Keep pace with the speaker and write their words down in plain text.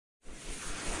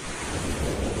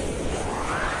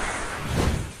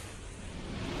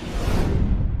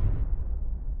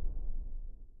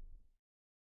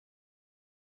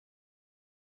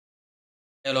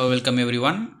Hello, welcome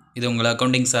everyone. இது உங்கள்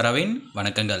accounting சாராவின்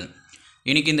வணக்கங்கள்.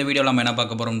 இன்னைக்கு இந்த வீடியோவில் நம்ம என்ன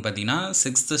பார்க்க போகிறோம்னு பார்த்தீங்கன்னா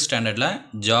 6th ஸ்டாண்டர்டில்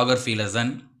geography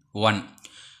lesson 1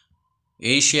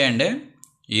 Asia and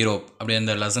Europe அப்படி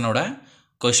அந்த லெசனோட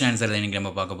கொஷின் ஆன்சர் தான் இன்றைக்கி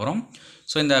நம்ம பார்க்க போகிறோம்.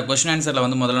 ஸோ இந்த கொஷின் ஆன்சரில்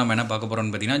வந்து முதல்ல நம்ம என்ன பார்க்க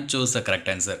போகிறோம்னு பார்த்தீங்கன்னா choose the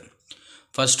correct answer.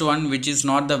 First one which is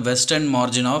not the western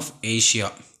margin of Asia.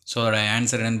 So அதோட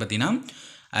ஆன்சர் என்னென்னு பார்த்தீங்கன்னா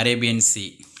Arabian sea.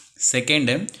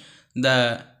 Second the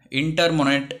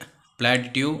intermonite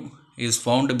plateau is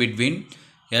found between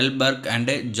Elburg and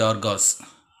Jorgos.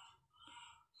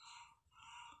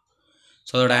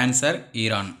 So the answer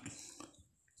Iran.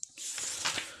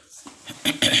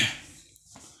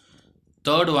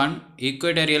 Third one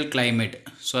equatorial climate.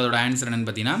 So the answer என்னன்னு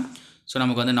பார்த்தீங்கன்னா so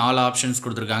நமக்கு வந்து 4 options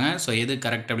கொடுத்துருக்காங்க. So எது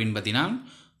correct அப்படின்னு பார்த்தீங்கன்னா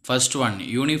first one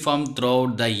uniform through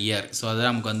out the year. So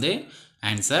அதுதான் நமக்கு வந்து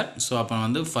ஆன்சர். ஸோ அப்போ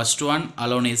வந்து first one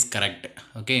alone is correct.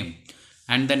 Okay.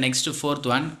 And the next fourth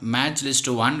one match list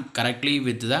 1 correctly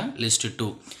with the list 2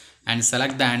 and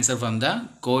select the answer from the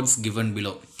codes given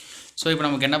below. So இப்போ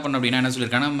நமக்கு என்ன பண்ணணும் அப்படின்னா என்ன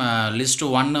சொல்லியிருக்காங்க, நம்ம லிஸ்ட்டு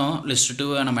 1 லிஸ்ட்டு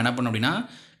 2 நம்ம என்ன பண்ணணும் அப்படின்னா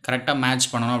கரெக்டாக மேட்ச்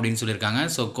பண்ணணும் அப்படின்னு சொல்லியிருக்காங்க.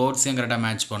 ஸோ கோட்ஸையும் கரெக்டாக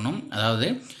மேட்ச் பண்ணணும். அதாவது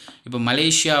இப்போ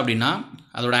மலேசியா அப்படின்னா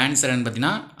அதோட ஆன்சர் என்னன்னு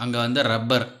பார்த்தீங்கன்னா அங்கே வந்து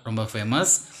ரப்பர் ரொம்ப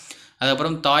ஃபேமஸ்.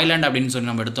 அதுக்கப்புறம் தாய்லாந்து அப்படின்னு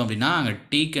சொல்லி நம்ம எடுத்தோம் அப்படின்னா அங்கே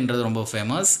டீக்குன்றது ரொம்ப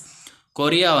ஃபேமஸ்.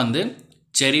 கொரியா வந்து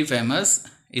செரி ஃபேமஸ்.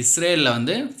 இஸ்ரேலில்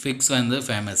வந்து ஃபிக்ஸ் வந்து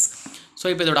ஃபேமஸ். ஸோ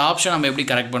இப்போ இதோட ஆப்ஷன் நம்ம எப்படி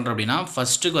கரெக்ட் பண்ணுறோம் அப்படின்னா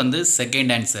ஃபஸ்ட்டுக்கு வந்து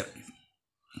செகண்ட் ஆன்சர்.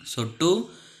 ஸோ 2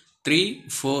 3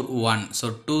 4 1. ஸோ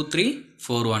 2 3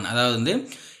 4 1. அதாவது வந்து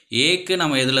ஏக்கு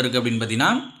நம்ம எதில் இருக்குது அப்படின்னு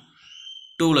பார்த்தீங்கன்னா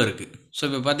 2ல் இருக்குது. ஸோ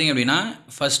இப்போ பார்த்திங்க அப்படின்னா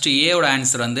ஃபஸ்ட்டு ஏவோட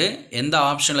ஆன்சர் வந்து எந்த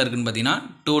ஆப்ஷனில் இருக்குதுன்னு பார்த்தீங்கன்னா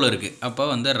 2ல் இருக்குது.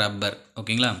 அப்போ வந்து ரப்பர்.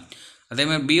 ஓகேங்களா.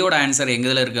 அதேமாதிரி பியோட ஆன்சர் எங்கே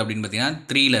இதில் இருக்குது அப்படின்னு பார்த்தீங்கன்னா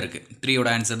 3ல் இருக்குது. 3யோட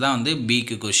ஆன்சர் தான் வந்து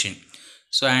பிக்கு கொஷின்.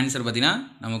 ஸோ ஆன்சர் பார்த்தீங்கன்னா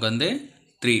நமக்கு வந்து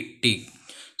 3 டி.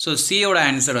 ஸோ சியோட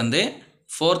ஆன்சர் வந்து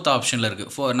 4th ஆப்ஷனில்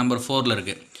இருக்குது, நம்பர் 4ல்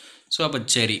இருக்குது. ஸோ அப்போ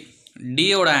சரி.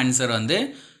 டியோட ஆன்சர் வந்து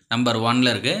நம்பர் 1ல்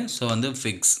இருக்குது. ஸோ வந்து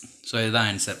ஃபிக்ஸ். ஸோ இதுதான்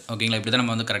ஆன்சர். ஓகேங்களா. இப்படி தான்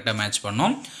நம்ம வந்து கரெக்டாக மேட்ச்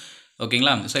பண்ணோம்.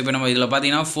 ஓகேங்களா. ஸோ இப்போ நம்ம இதில்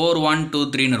பார்த்தீங்கன்னா 4 1 2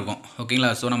 3ன்னு இருக்கும்.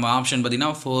 ஓகேங்களா. ஸோ நம்ம ஆப்ஷன்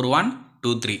பார்த்தீங்கன்னா 4 1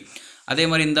 2 3. அதே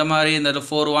மாதிரி இந்த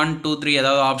 4 1 2 3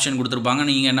 ஏதாவது ஆப்ஷன் கொடுத்துருப்பாங்க,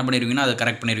 நீங்கள் என்ன பண்ணிடுவீங்கன்னா அதை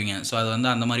கரெக்ட் பண்ணிடுவீங்க. ஸோ அது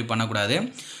வந்து அந்த மாதிரி பண்ணக்கூடாது.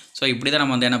 ஸோ இப்படி தான்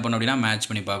நம்ம வந்து என்ன பண்ணோம் அப்படின்னா மேட்ச்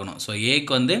பண்ணி பார்க்கணும். ஸோ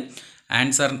ஏக்கு வந்து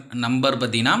ஆன்சர் நம்பர்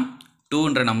பார்த்தீங்கன்னா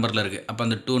 2ன்ற நம்பரில் இருக்குது. அப்போ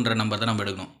அந்த 2ன்ற நம்பர் தான் நம்ம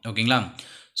எடுக்கணும். ஓகேங்களா.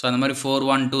 ஸோ அந்த மாதிரி 4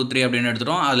 1 2 3 அப்படின்னு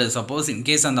எடுத்துகிறோம். அதில் சப்போஸ்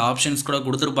இன்கேஸ் அந்த ஆப்ஷன்ஸ் கூட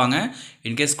கொடுத்துருப்பாங்க.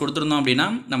 இன்கேஸ் கொடுத்துருந்தோம் அப்படின்னா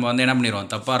நம்ம வந்து என்ன பண்ணிடுவோம்,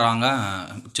 தப்பாக ராங்காக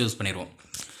சூஸ் பண்ணிடுவோம்.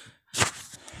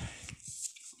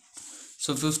 So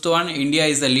 5th one India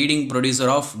is the leading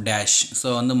producer of dash. So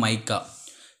வந்து மைக்கா.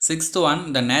 6th one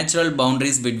the natural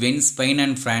boundaries between Spain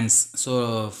and France. So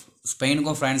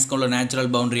ஸ்பெயினுக்கும் ஃப்ரான்ஸுக்கும் உள்ள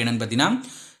நேச்சுரல் பவுண்ட்ரி என்னென்னு பார்த்தீங்கன்னா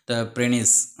த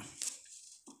பிரெனிஸ்.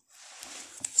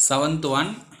 7th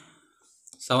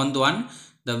one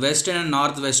the western and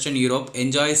northwestern Europe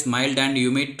enjoys mild and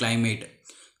humid climate.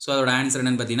 So அதோட answer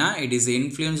என்னென்னு பார்த்தீங்கன்னா it is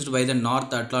influenced by the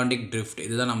north Atlantic drift.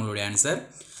 இதுதான் நம்மளுடைய answer.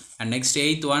 And next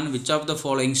 8th one which of the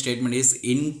following statement is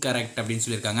incorrect அப்படின்னு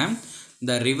சொல்லியிருக்காங்க.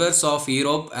 த reverse of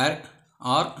Europe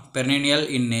R perineal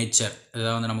in nature.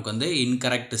 இதுதான் வந்து நமக்கு வந்து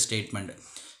இன்கரெக்ட் ஸ்டேட்மெண்ட்.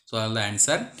 ஸோ அதுதான்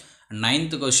ஆன்சர்.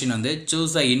 9th கொஸ்டின் வந்து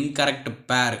சூஸ் த இன்கரெக்ட்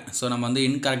பேர். ஸோ நம்ம வந்து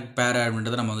இன்கரெக்ட் பேர்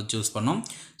அப்படின்றத நம்ம வந்து சூஸ் பண்ணோம்.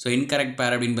 ஸோ இன்கரெக்ட்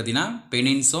பேர் அப்படின்னு பார்த்தீங்கன்னா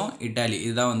பெனின்ஸும் இட்டாலி.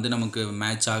 இதுதான் வந்து நமக்கு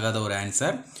மேட்ச் ஆகாத ஒரு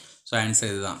ஆன்சர். ஸோ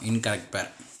ஆன்சர் இதுதான் இன்கரெக்ட் பேர்.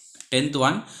 10th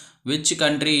one which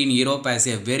country in Europe has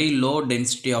a very low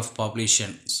density of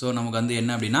population. So நமக்கு வந்து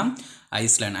என்ன அப்படின்னா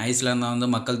ஐஸ்லாண்ட். ஐஸ்லாண்ட் தான் வந்து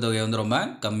மக்கள் தொகை வந்து ரொம்ப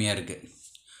கம்மியாக இருக்குது.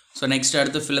 ஸோ நெக்ஸ்ட்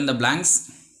அடுத்து fill in the blanks.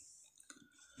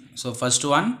 So first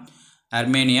one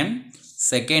Armenian.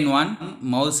 Second one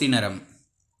மௌசினரம்.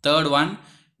 Third one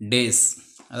days.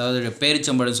 அதாவது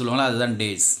பேரிச்சம்பழம் சொல்லுவாங்களா அதுதான்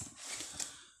டேஸ்.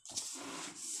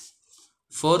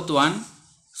 4th one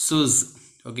choose.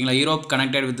 ஓகேங்களா. Europe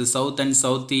connected with south and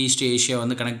south east Asia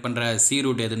வந்து கனெக்ட் பண்ணுற சி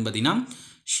ரூட் எதுன்னு பார்த்தீங்கன்னா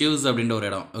ஷூஸ் அப்படின்ற ஒரு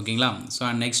இடம். ஓகேங்களா. So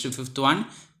and next 5th one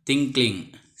திங்க்லிங்.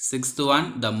 6th one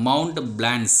the mount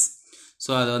plans.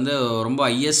 So அது வந்து ரொம்ப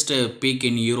highest peak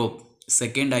in Europe,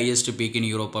 second highest peak in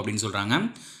Europe அப்படின்னு சொல்கிறாங்க.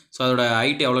 ஸோ அதோட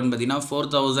ஹைட் எவ்வளோன்னு பார்த்தீங்கன்னா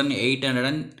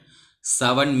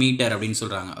 4807 மீட்டர் அப்படின்னு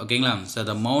சொல்கிறாங்க. ஓகேங்களா. So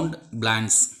the mount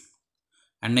plans.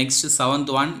 And next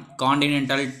 7th one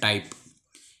continental type.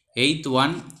 8th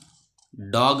one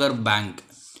டாகர் bank.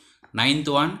 9th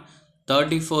one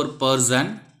 34%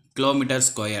 kilometre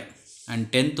square. And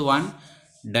 10th one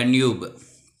டன்யூப்.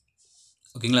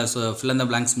 ஓகேங்களா. So fill in the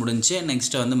blanks முடிஞ்சு.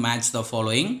 நெக்ஸ்ட்டு வந்து match the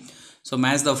following. So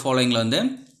match the ஃபாலோயிங்கில் வந்து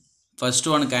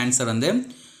first ஒனுக்கு answer வந்து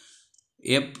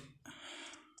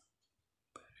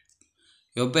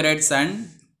எப்பரேட்ஸ் and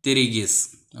திரிகிஸ்.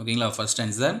 ஓகேங்களா. First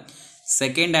answer.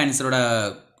 Second ஆன்சரோட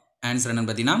answer என்னென்னு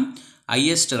பார்த்தீங்கன்னா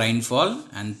highest rainfall.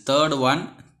 And third one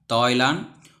Thailand,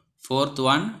 fourth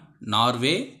one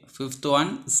Norway, fifth one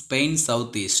Spain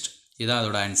south east. இதுதான்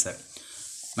அதோட answer.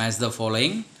 Match the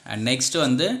following. And next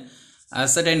வந்து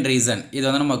அசர்டைன் reason. இது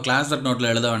வந்து நம்ம கிளாஸ் ஒர்க்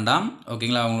நோட்டில் எழுத வேண்டாம்,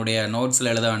 ஓகேங்களா, அவங்களுடைய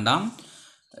நோட்ஸில் எழுத வேண்டாம்.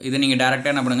 இது நீங்கள்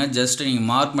டேரெக்டாக என்ன பண்ணுங்கள், ஜஸ்ட் நீங்கள்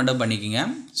மார்க் மட்டும் பண்ணிக்கிங்க.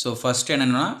 ஸோ ஃபஸ்ட்டு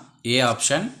என்னென்னா ஏ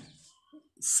ஆப்ஷன்.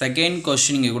 செகண்ட்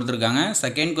கொஸ்டின் இங்கே கொடுத்துருக்காங்க.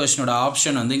 செகண்ட் கொஸ்டினோட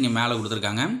ஆப்ஷன் வந்து இங்கே மேலே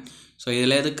கொடுத்துருக்காங்க. ஸோ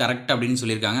இதில் எது கரெக்ட் அப்படின்னு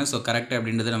சொல்லியிருக்காங்க. ஸோ கரெக்ட்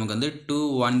அப்படின்றது நமக்கு வந்து 2,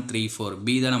 1, 3, 4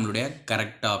 பி தான் நம்மளுடைய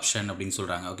கரெக்ட் ஆப்ஷன் அப்படின்னு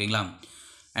சொல்கிறாங்க, ஓகேங்களா.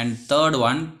 அண்ட் தேர்ட்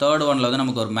ஒனில் வந்து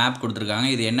நமக்கு ஒரு மேப் கொடுத்துருக்காங்க.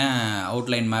 இது என்ன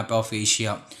outline map of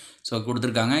Asia so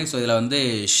கொடுத்துருக்காங்க. ஸோ இதில் வந்து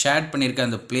ஷேர் பண்ணியிருக்க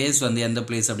அந்த பிளேஸ் வந்து எந்த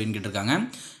பிளேஸ் அப்படின்னு கேட்டிருக்காங்க.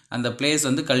 அந்த பிளேஸ்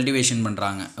வந்து கல்டிவேஷன்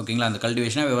பண்ணுறாங்க, ஓகேங்களா. அந்த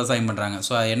கல்டிவேஷனாக விவசாயம் பண்ணுறாங்க.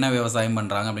 ஸோ என்ன விவசாயம்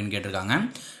பண்ணுறாங்க அப்படின்னு கேட்டிருக்காங்க.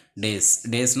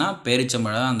 டேஸ்னால்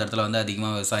பேரிச்சம்பழம் அந்த இடத்துல வந்து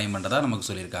அதிகமாக விவசாயம் பண்ணுறதா நமக்கு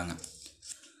சொல்லியிருக்காங்க.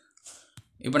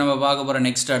 இப்போ நம்ம பார்க்க போகிற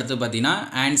நெக்ஸ்ட் அடுத்து பார்த்தீங்கன்னா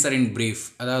ஆன்சர் இன் ப்ரீஃப்.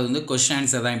 அதாவது வந்து கொஸ்டின்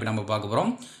ஆன்சர் தான் இப்போ நம்ம பார்க்க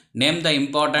போகிறோம். Name the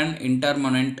important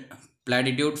இன்டர்மனன்ட்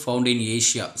பிளாட்டிடியூட் found in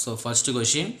Asia. So first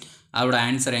question அதோட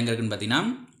ஆன்சர் எங்கே இருக்குன்னு பார்த்தீங்கன்னா,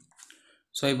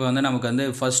 ஸோ இப்போ வந்து நமக்கு வந்து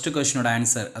ஃபஸ்ட்டு கொஸ்டினோட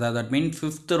ஆன்சர், அதாவது தட் மீன்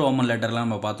 5th ரோமன் லெட்டர்லாம்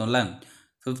நம்ம பார்த்தோம்ல,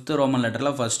 5th ரோமன்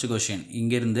லெட்டரில் ஃபஸ்ட்டு கொஸ்டின்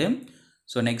இங்கேருந்து.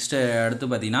 ஸோ நெக்ஸ்ட்டு அடுத்து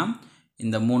பார்த்தீங்கன்னா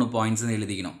இந்த 3 பாயிண்ட்ஸ்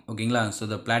எழுதிக்கணும், ஓகேங்களா. So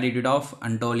the பிளாட்டிடியூட் of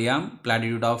Anatolia,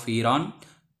 பிளாட்டிடியூட் of Iran,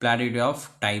 பிளாட்டிடியூட் of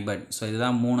டைபட். So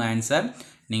இதுதான் 3 ஆன்சர்.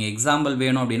 நீங்கள் எக்ஸாம்பிள்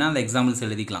வேணும் அப்படின்னா அந்த எக்ஸாம்பிள்ஸ்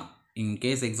எழுதிக்கலாம்.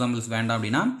 இன்கேஸ் எக்ஸாம்பிள்ஸ் வேண்டாம்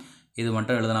அப்படின்னா இது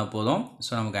மட்டும் எழுதினா போதும்.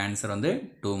 ஸோ நமக்கு ஆன்சர் வந்து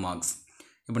 2 மார்க்ஸ்.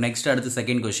 இப்போ நெக்ஸ்ட் அடுத்து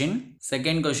second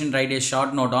question right a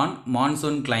short note on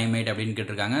monsoon climate அப்படின்னு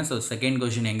கேட்டிருக்காங்க. ஸோ செகண்ட்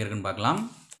கொஷின் எங்கே இருக்குன்னு பார்க்கலாம்.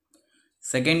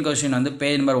 செகண்ட் கொஷின் வந்து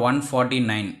பேஜ் நம்பர்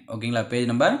 149, ஓகேங்களா. பேஜ்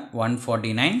நம்பர்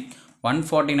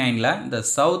 149ல் இந்த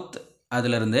சவுத்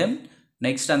அதிலிருந்து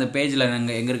நெக்ஸ்ட் அந்த பேஜில்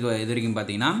எங்கே இருக்கு இது வரைக்கும்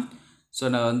பார்த்தீங்கன்னா, ஸோ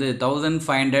நான் வந்து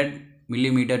 1500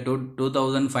 மில்லிமீட்டர் டு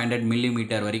 2500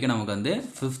 மில்லிமீட்டர் வரைக்கும் நமக்கு வந்து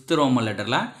 5th ரோமன்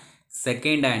லெட்டரில்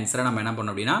செகண்ட் ஆன்சரை நம்ம என்ன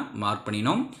பண்ணோம் அப்படின்னா மார்க்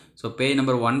பண்ணினோம். ஸோ பேஜ்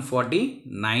நம்பர்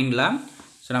 149ல்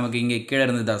ஸோ நமக்கு இங்கே கீழே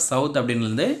இருந்தது சவுத்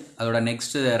அப்படின்னு அதோட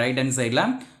நெக்ஸ்ட் ரைட் ஹேண்ட் சைடில்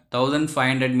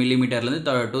 1500 மில்லிமீட்டர்லேருந்து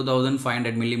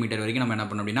 2500 மில்லிமீட்டர் வரைக்கும் நம்ம என்ன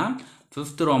பண்ணோம் அப்படின்னா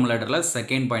 5th ரோமன் லெட்டரில்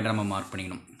செகண்ட் பாயிண்ட்டை நம்ம மார்க்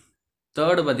பண்ணிக்கணும்.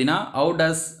 தேர்டு பார்த்தீங்கன்னா how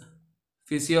does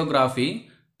physiography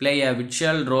play a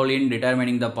vital role in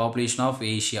determining the population of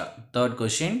Asia. Third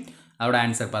question அதோட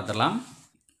ஆன்சர் பார்த்துடலாம்.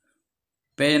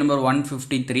 Page number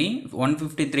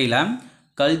 153ல்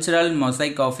cultural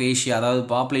mosaic of Asia, அதாவது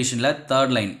பாப்புலேஷனில்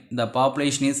third line, the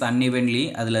population is அன்இவன்லி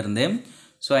அதிலிருந்து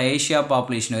so Asia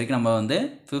population வரைக்கும் நம்ம வந்து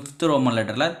 5th Roman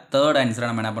லெட்டரில் third ஆன்சரை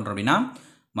நம்ம என்ன பண்ணுறோம் அப்படின்னா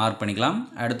மார்க் பண்ணிக்கலாம்.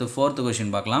 அடுத்து ஃபோர்த்து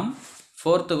கொஸ்டின் பார்க்கலாம்.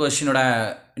 ஃபோர்த்து கொஸ்டினோட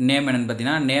நேம் என்னென்னு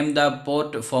பார்த்தீங்கன்னா, name the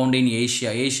board found in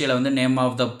Asia. ஏஷியாவில் வந்து நேம்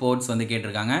ஆஃப் த போர்ட்ஸ் வந்து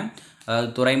கேட்டிருக்காங்க, அதாவது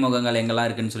துறைமுகங்கள் எங்கெல்லாம்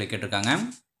இருக்குதுன்னு சொல்லி கேட்டிருக்காங்க.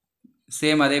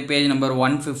 சேம் அதே பேஜ் நம்பர்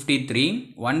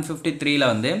 153ல்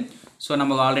வந்து ஸோ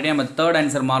நமக்கு ஆல்ரெடி நம்ம தேர்ட்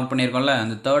ஆன்சர் மார்க் பண்ணியிருக்கோம்ல,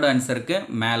 அந்த தேர்ட் ஆன்சருக்கு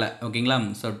மேலே, ஓகேங்களா.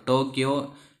 So Tokyo,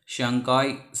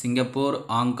 Shanghai, Singapore,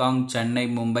 Hong Kong, Chennai,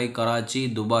 Mumbai, Karachi,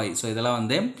 Dubai. So இதெல்லாம்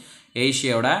வந்து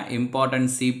ஏஷியாவோட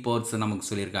இம்பார்ட்டன்ட் சீ போர்ட்ஸ் நமக்கு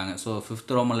சொல்லியிருக்காங்க. ஸோ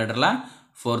 5th ரோமன் லெட்டரில்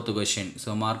ஃபோர்த்து கொஷின். ஸோ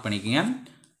மார்க் பண்ணிக்கோங்க.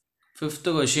 5th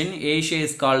question Asia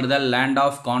is called the land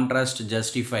of contrast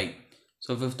justify.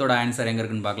 So 5th answer எங்கே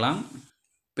இருக்குன்னு பார்க்கலாம்.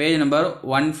 பேஜ் நம்பர்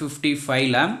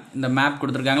 155ல் இந்த மேப்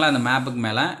கொடுத்துருக்காங்களா, அந்த மேப்புக்கு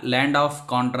மேலே லேண்ட் ஆஃப்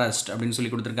கான்ட்ராஸ்ட் அப்படின்னு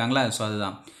சொல்லி கொடுத்துருக்காங்களா. ஸோ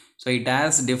அதுதான். So it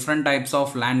has different types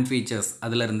of land features.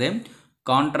 அதிலிருந்து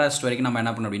கான்ட்ராஸ்ட் வரைக்கும் நம்ம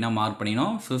என்ன பண்ணோம் அப்படின்னா மார்க்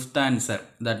பண்ணினோம். 5th answer,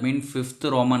 that mean 5th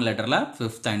Roman லெட்டரில்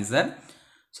 5th ஆன்சர்.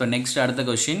 ஸோ நெக்ஸ்ட் அடுத்த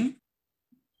question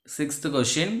 6th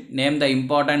question name the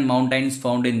important mountains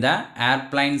found in the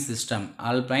airplane system.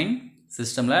 Alpine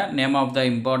சிஸ்டமில் name of the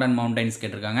important mountains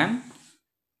கேட்டிருக்காங்க.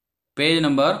 பேஜ்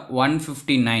நம்பர்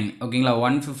 159, ஓகேங்களா.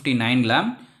 159ல்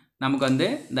நமக்கு வந்து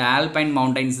இந்த alpine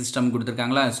mountain system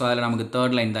கொடுத்துருக்காங்களா. So அதில் நமக்கு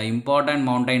third line the important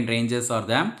mountain ranges R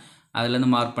த,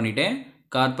 அதுலேருந்து மார்க் பண்ணிவிட்டு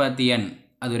கார்பாத்தியன்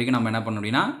அது வரைக்கும் நம்ம என்ன பண்ணணும்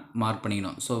அப்படின்னா மார்க்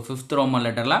பண்ணிக்கணும். ஸோ 5th ரோமன்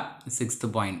லெட்டரில் 6th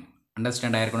பாயிண்ட்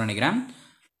அண்டர்ஸ்டாண்ட் ஆயிருக்கும்னு நினைக்கிறேன்.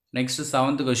 Next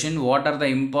 7th question what are the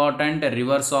important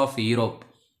reverse of Europe.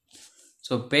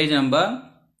 So page number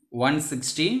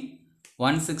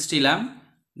 160ல்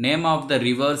name of the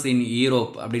reverse in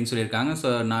Europe அப்படின்னு சொல்லியிருக்காங்க. ஸோ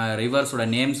நான் ரிவர்ஸோட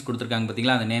நேம்ஸ் கொடுத்துருக்காங்க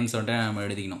பார்த்தீங்களா, அந்த நேம்ஸ் வந்துட்டு நம்ம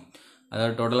எழுதிக்கணும்.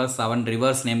 அதாவது டோட்டலாக 7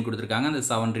 ரிவர்ஸ் நேம் கொடுத்துருக்காங்க, அந்த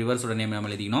 7 ரிவர்ஸோட நேம்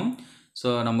நம்ம எழுதிக்கணும். ஸோ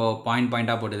நம்ம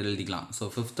பாயிண்டாக போட்டு எழுதிக்கலாம். ஸோ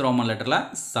 5th ரோமன் லெட்டரில்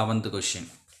 7th question.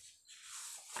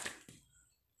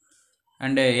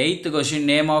 And 8th question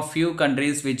name of few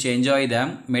countries which enjoy the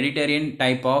Mediterranean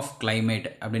type of climate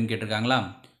அப்படின்னு கேட்டிருக்காங்களா.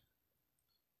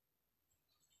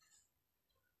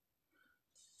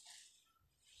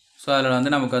 ஸோ அதில்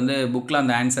வந்து நமக்கு வந்து புக்கில்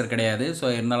அந்த ஆன்சர் கிடையாது. ஸோ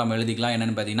இருந்தாலும் நம்ம எழுதிக்கலாம்.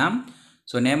 என்னென்னு பார்த்தீங்கன்னா,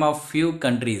 so name of few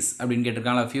countries அப்படின்னு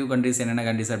கேட்டிருக்காங்களா. ஃபியூ கண்ட்ரீஸ் என்னென்ன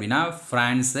கண்ட்ரீஸ் அப்படின்னா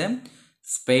ஃப்ரான்ஸு,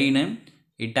 ஸ்பெயின்,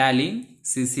 இட்டாலி,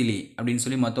 சிசிலி அப்படின்னு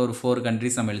சொல்லி மொத்தம் ஒரு 4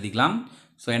 கண்ட்ரிஸ் நம்ம எழுதிக்கலாம்.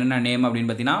 ஸோ என்னென்ன நேம் அப்படின்னு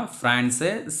பார்த்தீங்கன்னா ஃப்ரான்ஸு,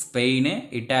 ஸ்பெயின்,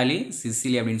 இட்டாலி,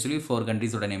 சிசிலி அப்படின்னு சொல்லி 4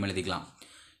 கண்ட்ரிஸோட நேம் எழுதிக்கலாம்.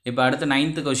 இப்போ அடுத்து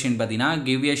 9th கொஸ்டின் பார்த்தீங்கன்னா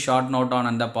give a short note on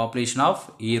அந்த population of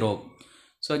Europe.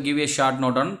 So give a short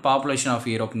note on population of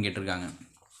ஈரோப்னு கேட்டிருக்காங்க.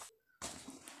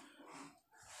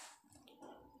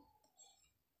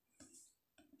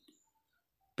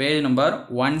 Page number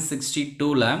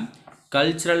 162ல்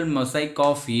cultural mosaic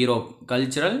of Europe,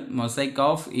 cultural mosaic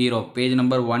of Europe page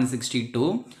number 162.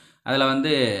 அதில்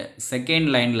வந்து second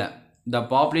லைனில் the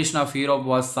population of Europe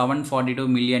was 742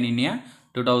 million இன்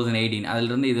 2018.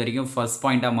 அதிலிருந்து இது வரைக்கும் first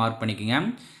பாயிண்ட்டாக mark பண்ணிக்கோங்க.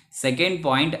 Second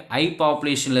point ஐ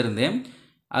பாப்புலேஷன்லேருந்து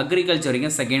agriculture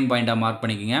வரைக்கும் செகண்ட் பாயிண்ட்டாக மார்க்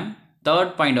பண்ணிக்கோங்க.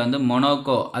 தேர்ட் பாயிண்ட் வந்து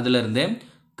மொனாக்கோ, அதிலிருந்து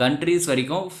கண்ட்ரீஸ்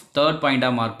வரைக்கும் தேர்ட்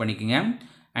பாயிண்ட்டாக மார்க் பண்ணிக்கோங்க.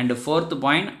 அண்டு ஃபோர்த்து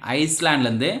பாயிண்ட்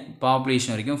ஐஸ்லாண்ட்லேருந்து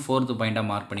பாப்புலேஷன் வரைக்கும் ஃபோர்த்து பாயிண்ட்டாக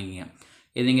மார்க் பண்ணிக்கோங்க.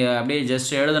 இது நீங்கள் அப்படியே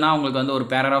ஜஸ்ட் எழுதுனா உங்களுக்கு வந்து ஒரு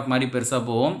பேராகிராஃப் மாதிரி பெருசாக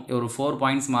போகும். ஒரு 4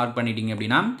 பாயிண்ட்ஸ் மார்க் பண்ணிட்டீங்க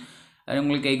அப்படின்னா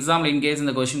உங்களுக்கு எக்ஸாமில் இன்கேஸ்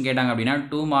இந்த கொஸ்டின் கேட்டாங்க அப்படின்னா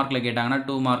 2 மார்க்கில் கேட்டாங்கன்னா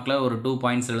 2 மார்க்கில் ஒரு 2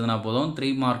 பாயிண்ட்ஸ் எழுதினா போதும்,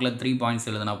 3 மார்க்கில் 3 பாயிண்ட்ஸ்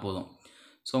எழுதினா போதும்.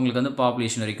 ஸோ உங்களுக்கு வந்து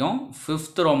பாப்புலேஷன் வரைக்கும்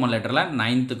 5th ரோமன் லெட்டரில்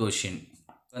 9th கொஸ்டின்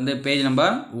வந்து page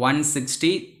number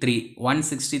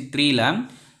 163ல்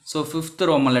so 5th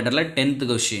Roman லெட்டரில் 10th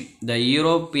question the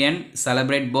European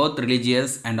celebrate both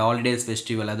religious and holidays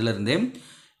festival, அதிலிருந்து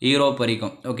யூரோப்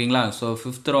வரைக்கும். ஓகேங்களா? ஸோ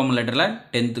 5th ரோமன் லெட்டரில்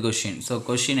 10th கொஸ்டின். ஸோ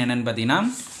கொஸ்டின் என்னென்னு பார்த்தீங்கன்னா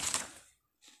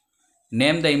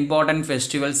name the important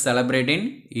festival celebrate in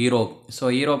Europe. So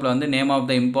யூரோப்பில் வந்து name of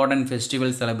the important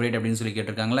festival celebrate அப்படின்னு சொல்லி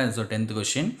கேட்டிருக்காங்களா. So 10th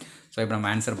question. ஸோ இப்போ நம்ம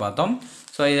ஆன்சர் பார்த்தோம்.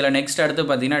 ஸோ இதில் நெக்ஸ்ட் அடுத்து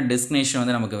பார்த்தீங்கன்னா டெஸ்டினேஷன்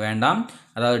வந்து நமக்கு வேண்டாம்,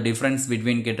 அதாவது டிஃப்ரென்ஸ்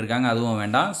பிட்வீன் கேட்டிருக்காங்க, அதுவும்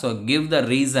வேண்டாம். ஸோ கிவ் த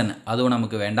ரீசன், அதுவும்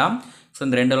நமக்கு வேண்டாம். ஸோ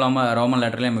இந்த 2 ரோமன்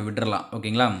லெட்டர்லேயும் நம்ம விட்டுடலாம்.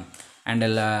 ஓகேங்களா? அண்ட்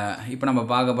இப்போ நம்ம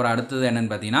பார்க்க போகிற அடுத்தது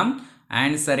என்னென்னு பார்த்தீங்கன்னா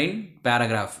ஆன்சர் இன்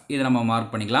பேராகிராஃப், இது நம்ம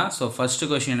மார்க் பண்ணிக்கலாம். ஸோ ஃபஸ்ட்டு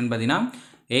கொஸ்டின் என்னென்னு பார்த்தீங்கன்னா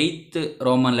 8th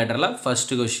ரோமன் லெட்டரில்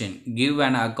first question give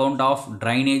an account of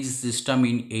drainage system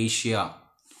in Asia.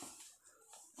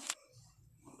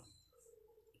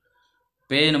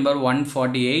 Page number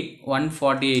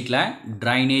 148ல்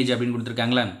drainage அப்படின்னு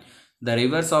கொடுத்துருக்காங்களே. த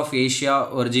reverse of Asia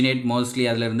originate mostly,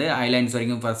 அதிலிருந்து ஐலாண்ட்ஸ்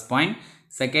வரைக்கும் first point.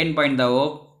 Second point the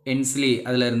ஓப் என்ஸ்லி,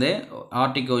 அதிலிருந்து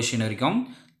ஆர்டிக் ஓஷன் வரைக்கும்.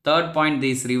 Third point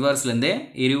these ரிவர்ஸ்லேருந்து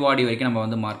இருவாடி வரைக்கும் நம்ம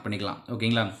வந்து mark பண்ணிக்கலாம்.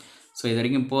 ஓகேங்களா? ஸோ இது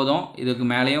வரைக்கும் போதும். இதுக்கு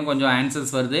மேலேயும் கொஞ்சம்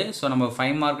ஆன்சர்ஸ் வருது. ஸோ நம்ம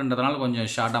 5 மார்க்ன்றதுனால கொஞ்சம்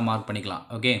ஷார்ட்டாக மார்க் பண்ணிக்கலாம்.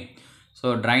 ஓகே? ஸோ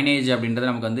ட்ரைனேஜ் அப்படின்றது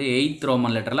நமக்கு வந்து 8th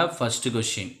ரோமன் லெட்டரில் ஃபஸ்ட்டு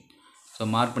கொஸ்டின். ஸோ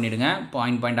மார்க் பண்ணிவிடுங்க,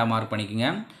 பாயிண்ட்டாக மார்க் பண்ணிக்கோங்க.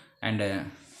 அண்டு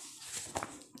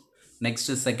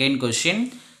நெக்ஸ்ட்டு செகண்ட் கொஸ்டின்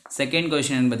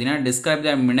பார்த்தீங்கன்னா describe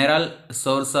the mineral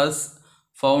sources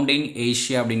found in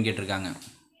Asia அப்படின்னு கேட்டிருக்காங்க.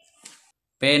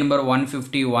 பேஜ் நம்பர்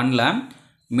 151ல்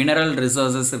மினரல்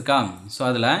ரிசோர்ஸஸ் இருக்கா. ஸோ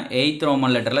அதில் 8th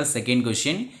ரோமன் லெட்டரில் second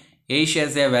question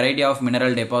Asia's A variety of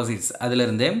mineral deposits,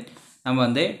 அதிலிருந்து நம்ம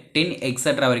வந்து டின்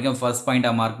எக்ஸட்ரா வரைக்கும் ஃபர்ஸ்ட்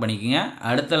பாயிண்ட்டாக மார்க் பண்ணிக்கோங்க.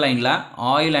 அடுத்த லைனில்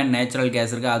ஆயில் அண்ட் நேச்சுரல்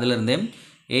கேஸ் இருக்குது, அதிலிருந்து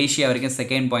ஏஷியா வரைக்கும்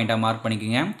செகண்ட் பாயிண்ட்டாக மார்க்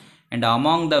பண்ணிக்கோங்க. அண்ட்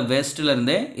அமாங் த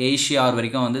வெஸ்ட்லேருந்து ஏஷியா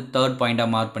வரைக்கும் வந்து தேர்ட் பாயிண்ட்டாக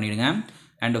மார்க் பண்ணிவிடுங்க.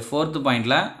 அண்டு ஃபோர்த்து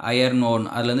பாயிண்டில் அயர்ன் ஓன்,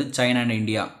 அதுலேருந்து சைனா அண்ட்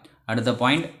இந்தியா அடுத்த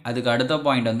பாயிண்ட். அதுக்கு அடுத்த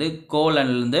பாயிண்ட் வந்து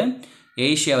கோல்லேருந்து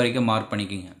ஏஷியா வரைக்கும் மார்க்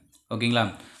பண்ணிக்கோங்க. ஓகேங்களா?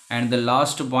 And the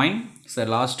last point, sir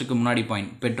லாஸ்ட்டுக்கு முன்னாடி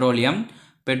பாயிண்ட்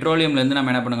பெட்ரோலியம்லேருந்து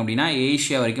நம்ம என்ன பண்ணுங்க அப்படின்னா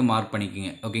ஏஷியா வரைக்கும் மார்க்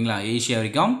பண்ணிக்கோங்க. ஓகேங்களா? ஏஷியா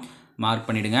வரைக்கும் மார்க்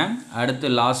பண்ணிவிடுங்க. அடுத்து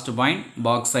லாஸ்ட் பாயிண்ட்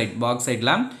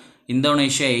பாக்ஸைட்டில்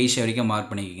இந்தோனேஷியா ஏஷியா வரைக்கும் மார்க்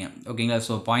பண்ணிக்கோங்க. ஓகேங்களா?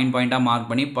 ஸோ பாயிண்ட்டாக மார்க்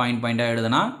பண்ணி பாயிண்ட்டாக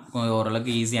எழுதுனா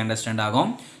ஓரளவுக்கு ஈஸி அண்டர்ஸ்டாண்ட் ஆகும்.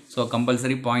 ஸோ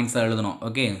கம்பல்சரி பாயிண்ட்ஸாக எழுதணும்.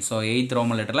 ஓகே? ஸோ 8th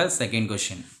ரோமன் லெட்டரில் செகண்ட்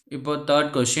கொஸ்டின். இப்போ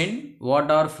third question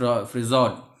what are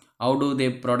ஃப்ரிசார்ட், how to they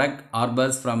product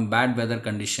ஆர்பர்ஸ் from bad weather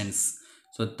conditions.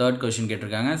 So third question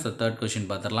கேட்டிருக்காங்க. ஸோ தேர்ட் கொஸ்டின்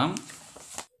பார்த்துடலாம்.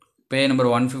 Page number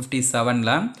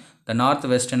 157ல் the north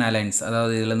western islands,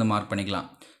 அதாவது இதுலேருந்து mark பண்ணிக்கலாம்.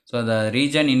 So the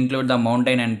region include the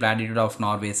mountain and பிளாட்டிடியூட் of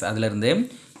நார்வேஸ், அதிலிருந்து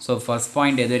so first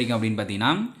point எது வரைக்கும் அப்படின்னு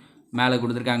பார்த்தீங்கன்னா மேலே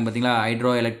கொடுத்துருக்காங்க பார்த்தீங்களா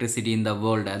hydro electricity in the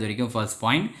world, அது வரைக்கும் ஃபர்ஸ்ட்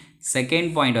பாயிண்ட். செகண்ட்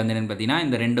பாயிண்ட் வந்து என்னென்னு பார்த்தீங்கன்னா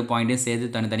இந்த 2 பாயிண்ட்டையும் சேர்த்து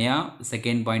தனித்தனியாக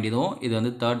செகண்ட் பாயிண்ட் இது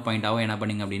வந்து தேர்ட் பாயிண்ட்டாகவும் என்ன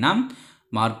பண்ணிங்க அப்படின்னா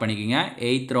மார்க் பண்ணிக்கோங்க.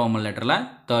 8th ரோமன் லெட்டரில்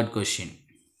தேர்ட் கொஸ்டின்.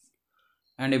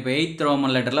 அண்ட் இப்போ 8th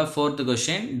ரோமன் லெட்டரில் fourth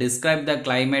question describe the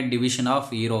climate division of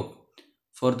Europe.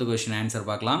 Fourth question answer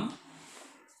பார்க்கலாம்.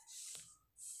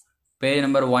 Page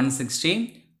number 160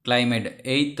 climate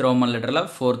 8th Roman லெட்டரில்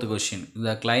ஃபோர்த்து கொஸ்டின்.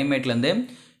 இந்த கிளைமேட்லேருந்து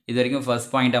இது வரைக்கும்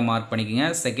ஃபர்ஸ்ட் பாயிண்ட்டாக மார்க் பண்ணிக்கோங்க.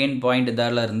 செகண்ட் பாயிண்ட்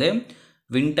இதிலேருந்து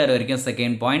வின்டர் வரைக்கும்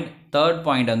செகண்ட் பாயிண்ட். தேர்ட்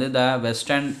பாயிண்ட் வந்து த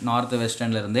வெஸ்டர்ன் நார்த்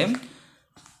வெஸ்டர்ன்லேருந்து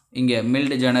இங்கே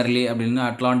மில்டு ஜெனரலி அப்படின்னு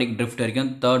அட்லாண்டிக் ட்ரிஃப்ட்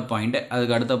வரைக்கும் தேர்ட் பாயிண்ட்.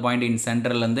 அதுக்கு அடுத்த பாயிண்ட் இன்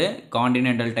சென்ட்ரல்லேருந்து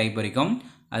காண்டினென்டல் டைப் வரைக்கும்.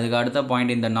 அதுக்கு அடுத்த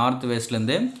பாயிண்ட் இந்த நார்த்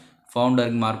வெஸ்ட்லேருந்து ஃபவுண்ட்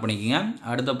வரைக்கும் மார்க் பண்ணிக்கோங்க.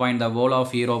 அடுத்த point the whole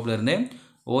of யூரோப்லேருந்து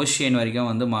ocean வரைக்கும்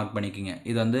வந்து மார்க் பண்ணிக்கோங்க.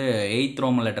 இது வந்து 8th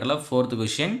ரோமன் லெட்டரில் 4th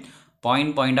கொஷின்.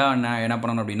 பாயிண்டாக என்ன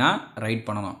பண்ணணும் அப்படின்னா ரைட்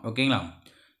பண்ணணும். ஓகேங்களா?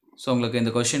 ஸோ உங்களுக்கு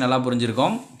இந்த கொஷின் நல்லா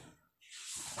புரிஞ்சிருக்கும்.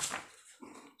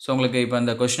 ஸோ உங்களுக்கு இப்போ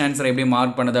இந்த கொஷின் ஆன்சர் எப்படி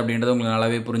மார்க் பண்ணுது அப்படின்றது உங்களுக்கு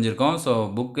நல்லாவே புரிஞ்சிருக்கும். ஸோ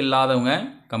புக் இல்லாதவங்க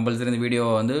கம்பல்சரி இந்த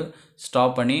வீடியோவை வந்து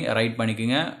ஸ்டாப் பண்ணி ரைட்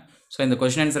பண்ணிக்கோங்க. ஸோ இந்த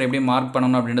கொஷின் ஆன்சர் எப்படி மார்க்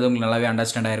பண்ணணும் அப்படின்றது உங்களுக்கு நல்லாவே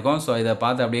அண்டர்ஸ்டாண்ட் ஆகிருக்கும். ஸோ இதை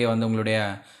பார்த்து அப்படியே வந்து உங்களுடைய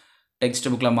டெக்ஸ்ட்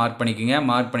புக்கில் மார்க் பண்ணிக்கோங்க.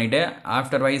 மார்க் பண்ணிவிட்டு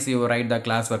after wise you right the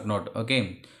class work note. Okay.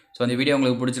 So அந்த வீடியோ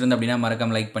உங்களுக்கு பிடிச்சிருந்து அப்படின்னா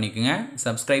மறக்காம லைக் பண்ணிக்கோங்க.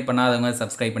 சப்ஸ்கிரைப் பண்ணாதவங்க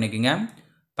சப்ஸ்கிரைப் பண்ணிக்கோங்க.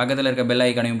 பக்கத்தில் இருக்க பெல்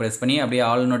ஐக்கானையும் ப்ரெஸ் பண்ணி அப்படியே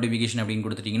ஆல் நோட்டிஃபிகேஷன் அப்படின்னு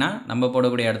கொடுத்துட்டிங்கன்னா நம்ம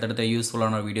போடக்கூடிய அடுத்தடுத்த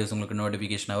யூஸ்ஃபுல்லான வீடியோஸ் உங்களுக்கு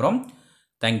நோட்டிஃபிகேஷன் வரும்.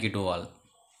 Thank you to all.